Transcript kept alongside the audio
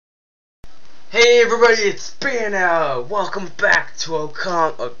Hey everybody, it's Biendeo! Welcome back to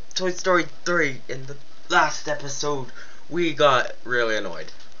Toy Story 3. In the last episode, we got really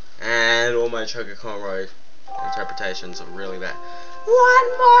annoyed. And all my Choco Conroy interpretations are really bad.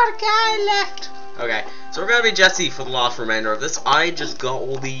 One more guy left! Okay, so we're gonna be Jesse for the last remainder of this. I just got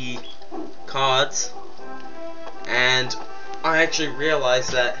all the cards. And I actually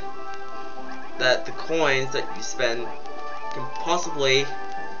realized that the coins that you spend can possibly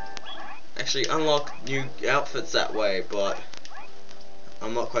actually unlock new outfits that way, but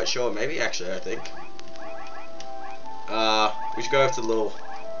I'm not quite sure. Maybe actually, I think we should go over to the little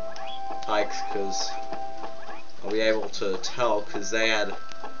hikes because I'll be able to tell because they had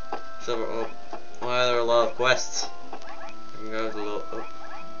several. There are a lot of quests. I can go to the little.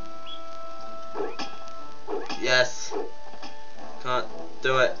 Yes. Can't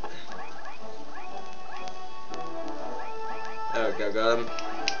do it. There we go. Got him.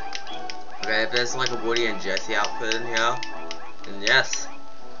 Okay, if there's like a Woody and Jesse outfit in here, then yes,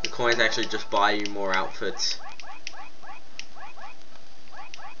 the coins actually just buy you more outfits.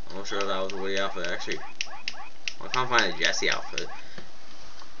 I'm not sure if that was a Woody outfit, actually. I can't find a Jesse outfit.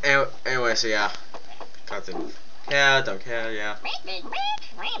 Anyway, so yeah. Can't think. Care, don't care, yeah.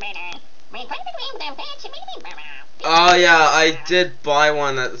 Oh yeah, I did buy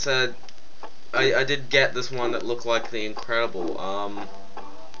one that said, I did get this one that looked like the Incredible,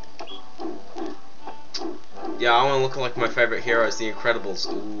 yeah, I want to look like my favorite heroes, the Incredibles.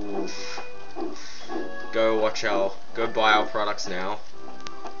 Oof. Go buy our products now.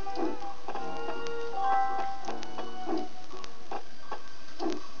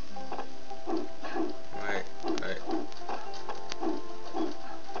 Right.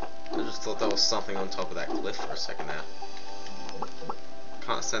 I just thought there was something on top of that cliff for a second there.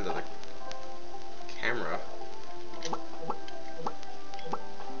 Can't send to the camera.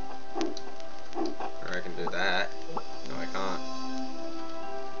 I can do that. No, I can't.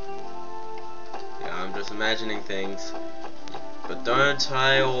 Yeah, I'm just imagining things. But don't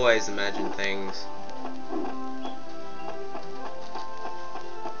I always imagine things?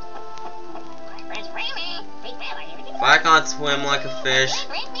 If I can't swim like a fish,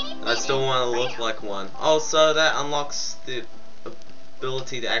 I still want to look like one. Also, that unlocks the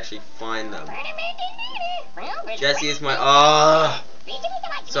ability to actually find them. Jesse is my...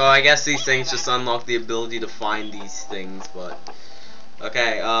 So I guess these things just unlock the ability to find these things, but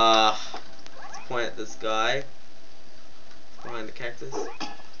okay, let's point at this guy behind the cactus.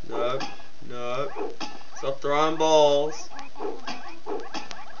 Nope. Stop throwing balls.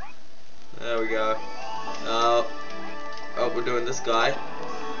 There we go. Oh, we're doing this guy.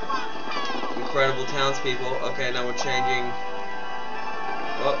 Incredible townspeople. Okay, now we're changing.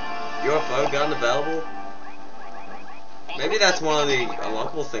 Oh, UFO gun available. Maybe that's one of the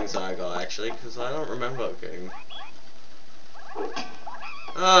unlockable things I got, actually, because I don't remember getting...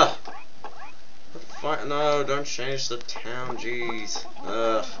 Ugh! No, don't change the town, jeez.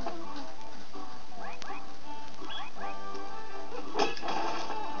 Ugh.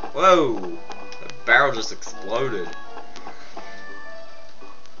 Whoa! The barrel just exploded.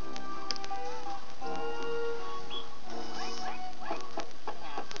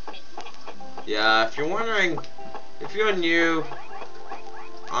 Yeah, if you're wondering... If you're new,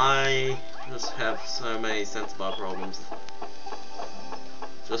 I just have so many sense bar problems.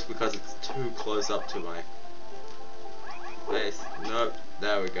 Just because it's too close up to my face. Nope,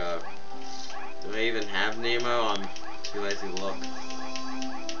 there we go. Do I even have Nemo? I'm too lazy to look.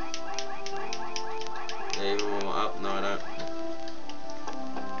 Even one more up? No, I don't.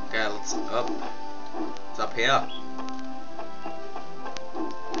 Okay, let's up. It's up here.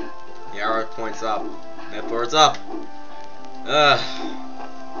 The arrow points up. Therefore it's up. So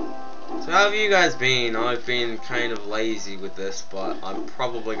how have you guys been? I've been kind of lazy with this, but I'm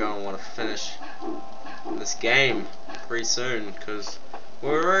probably going to want to finish this game pretty soon, because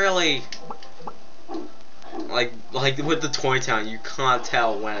we're really like with the Toy Town, you can't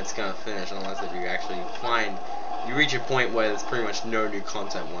tell when it's going to finish unless if you actually you reach a point where there's pretty much no new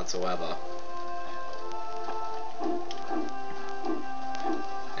content whatsoever.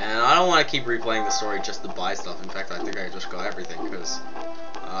 And I don't want to keep replaying the story just to buy stuff. In fact, I think I just got everything because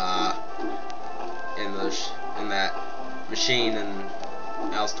in that machine in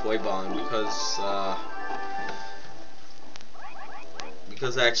Al's Toy Barn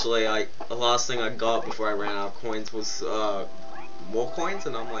because actually the last thing I got before I ran out of coins was more coins,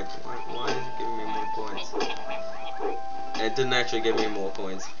 and I'm like, why is it giving me more coins? And it didn't actually give me more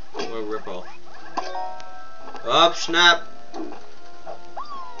coins. What a ripoff. Up, snap.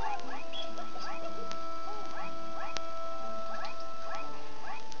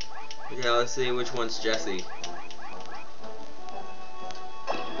 Yeah, let's see which one's Jesse.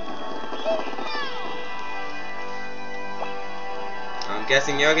 I'm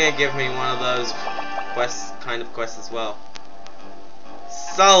guessing you're gonna give me one of those kind of quests as well.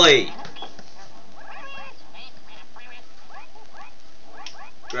 Sully!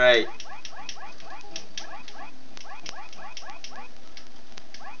 Great.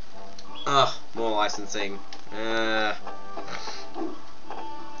 Ugh, more licensing.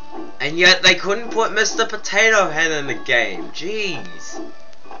 And yet they couldn't put Mr. Potato Head in the game. Jeez.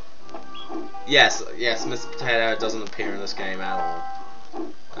 Yes, Mr. Potato Head doesn't appear in this game at all.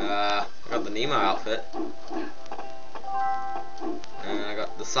 I got the Nemo outfit. And I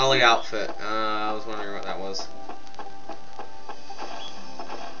got the Sully outfit. I was wondering what that was.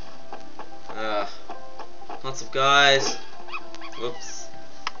 Lots of guys. Whoops.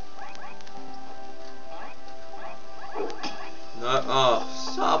 No, oh,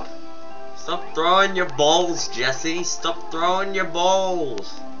 stop. Stop throwing your balls, Jesse. Stop throwing your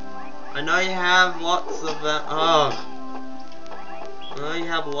balls. I know you have lots of them. Oh. I know you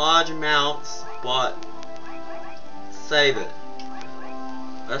have large amounts, but save it.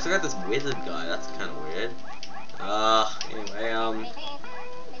 I also got this wizard guy. That's kind of weird. Anyway,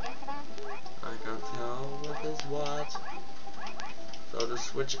 I can't tell what is what. So I'll just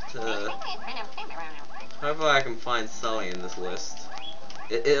switch it to... Hopefully I can find Sully in this list.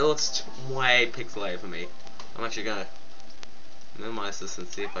 It looks way pixelated for me. I'm actually gonna minimize this and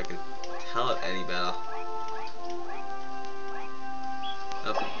see if I can tell it any better.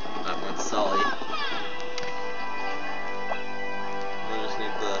 Oh, that one's Sully. I just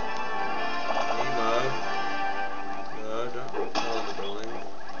need the Nemo. No, don't color the building.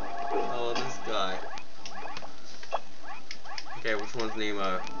 Color this guy. Okay, which one's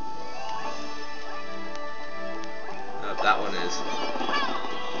Nemo? Oh, that one is.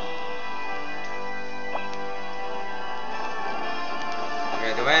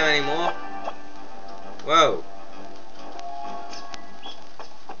 Okay, do I have any more? Whoa!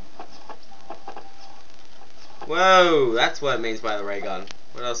 Whoa! That's what it means by the ray gun.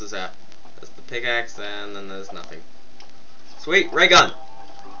 What else is there? There's the pickaxe, and then there's nothing. Sweet! Ray gun!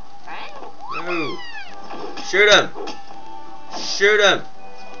 No! Shoot him! Shoot him!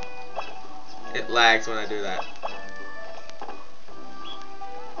 It lags when I do that.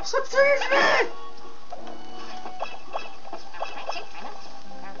 Stop throwing it!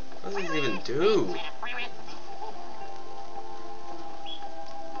 What does this even do?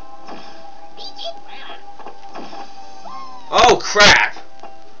 Oh crap!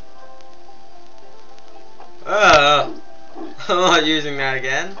 I'm not using that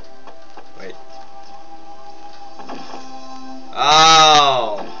again. Wait.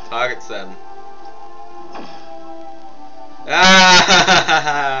 Oh, targets them.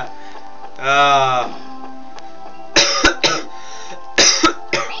 Ah!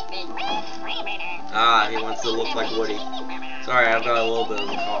 Ah, he wants to look like Woody. Sorry, I've got a little bit of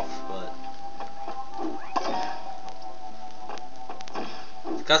a cough, but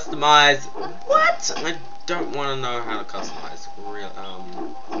customize. What? I don't want to know how to customize. Real.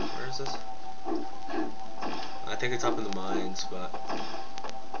 Where is this? I think it's up in the mines, but.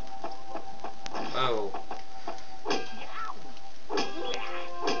 Oh.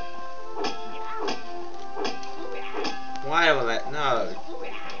 Why am I? No.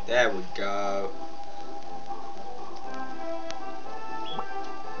 There we go.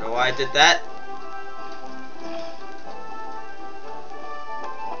 Know why I did that?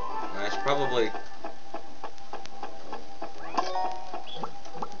 I should probably.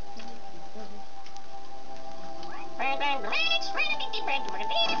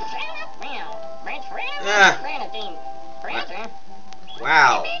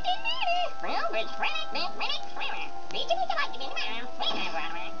 Wow.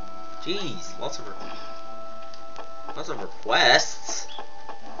 Jeez, lots of requests.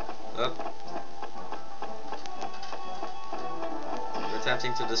 Oh. We're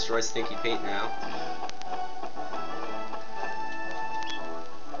attempting to destroy Stinky Pete now.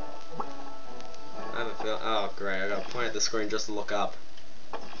 I have a feel. Oh great! I gotta point at the screen just to look up.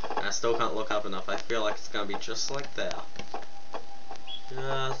 And I still can't look up enough. I feel like it's gonna be just like there.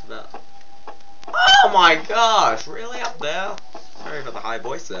 Just about. Oh my gosh! Really up there? Sorry for the high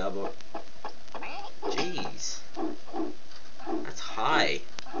voice there, but jeez, that's high.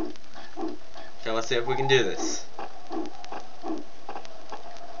 Okay, let's see if we can do this.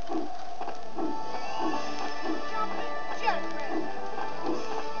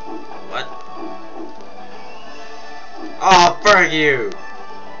 What? Oh, frick you!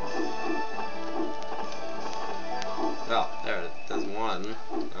 Oh, there's one.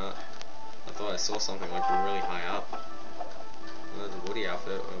 I thought I saw something like really high up. Oh, there's a Woody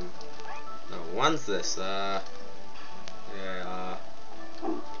outfit. No, one's this. Yeah.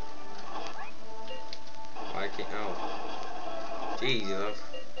 Why can't? Oh. Jeez, I've.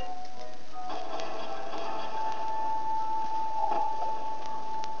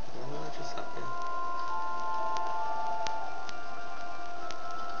 What did I just happen?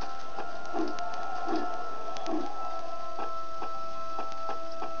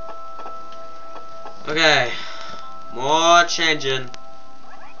 Okay, more changing.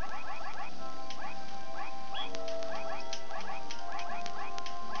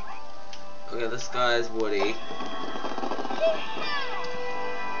 Okay, this guy's Woody.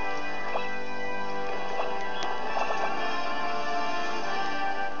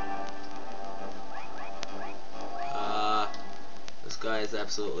 This guy is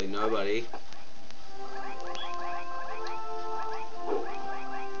absolutely nobody.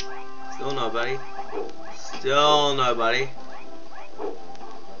 Still nobody. Still nobody.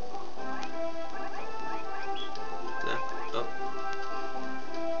 Oh.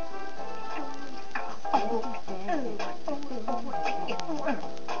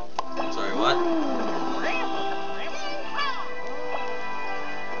 Sorry, what?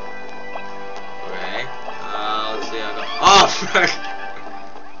 Okay. Let's see. I got. Oh, frick!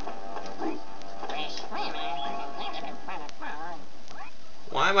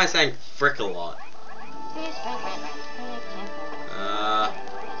 Why am I saying frick a lot?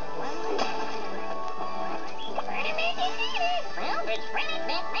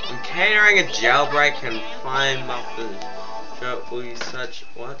 I'm catering a jailbreak and fine muffins. Will you such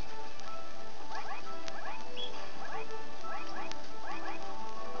what?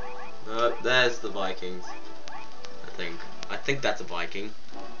 There's the Vikings. I think that's a Viking.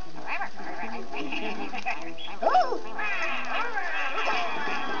 Yeah,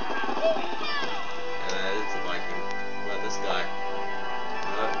 it's a Viking. What about this guy?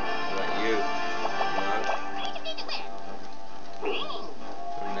 No. What about you? No.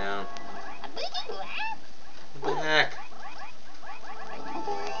 Come down. What the heck?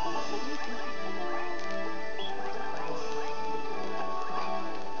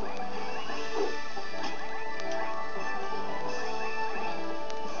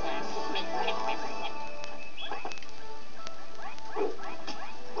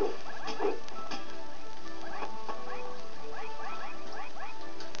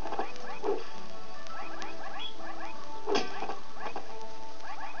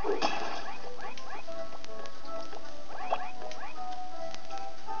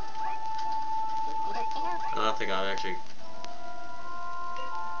 I don't think I've actually.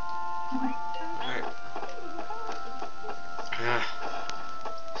 Alright.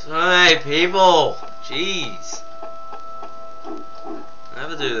 So many people! Jeez. I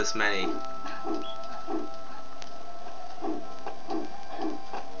never do this many.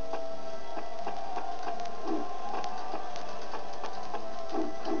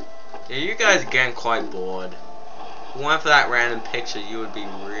 Yeah, you guys are getting quite bored. If you went for that random picture, you would be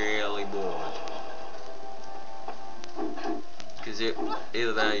really bored. Because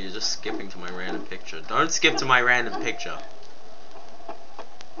either that or you're just skipping to my random picture. Don't skip to my random picture.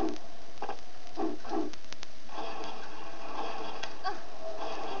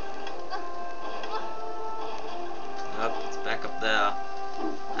 Up, it's back up there.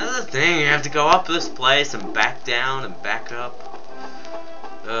 That's the thing, you have to go up this place and back down and back up.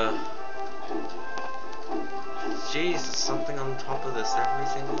 Jeez, there's something on top of this every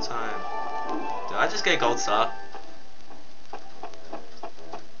single time. Did I just get a gold star?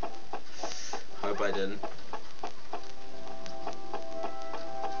 Hope I didn't.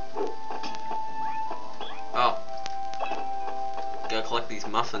 Oh. Gotta collect these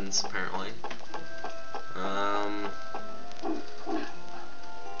muffins, apparently.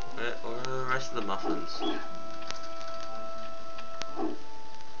 Where are the rest of the muffins?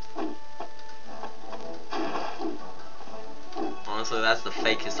 Honestly, that's the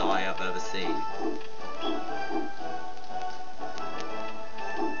fakest eye I've ever seen.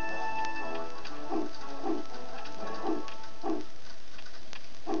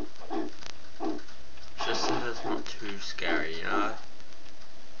 Just so it's not too scary, you know?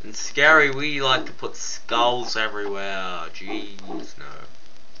 In scary, we like to put skulls everywhere. Jeez, no.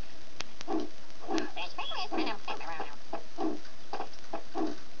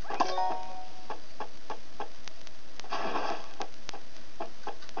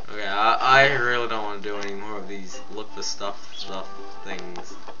 Okay, I really don't want to do any more of these look the stuff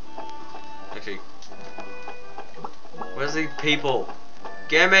things. Actually, where's the people?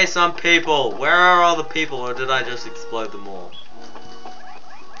 Give me some people! Where are all the people, or did I just explode them all?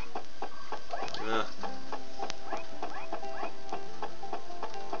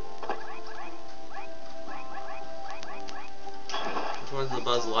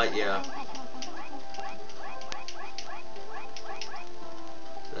 that? Yeah.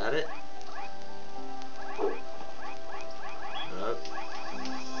 Is that it? Nope.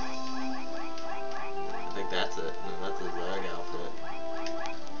 I think that's it. No, that's a Zag outfit.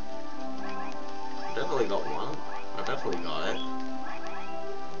 I definitely got one. I definitely got it.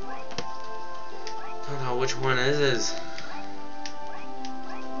 Don't know which one it is.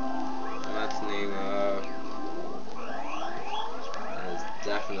 That's Nemo. That is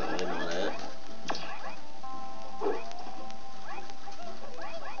definitely not it.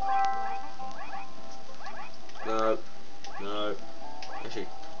 Nope. Nope. Actually.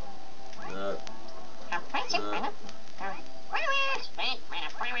 Nope. Nope.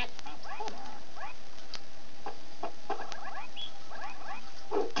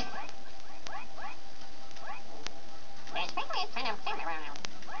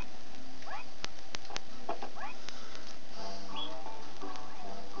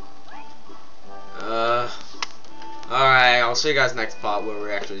 Alright, I'll see you guys next part where we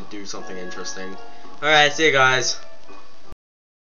actually do something interesting. Alright, see you guys.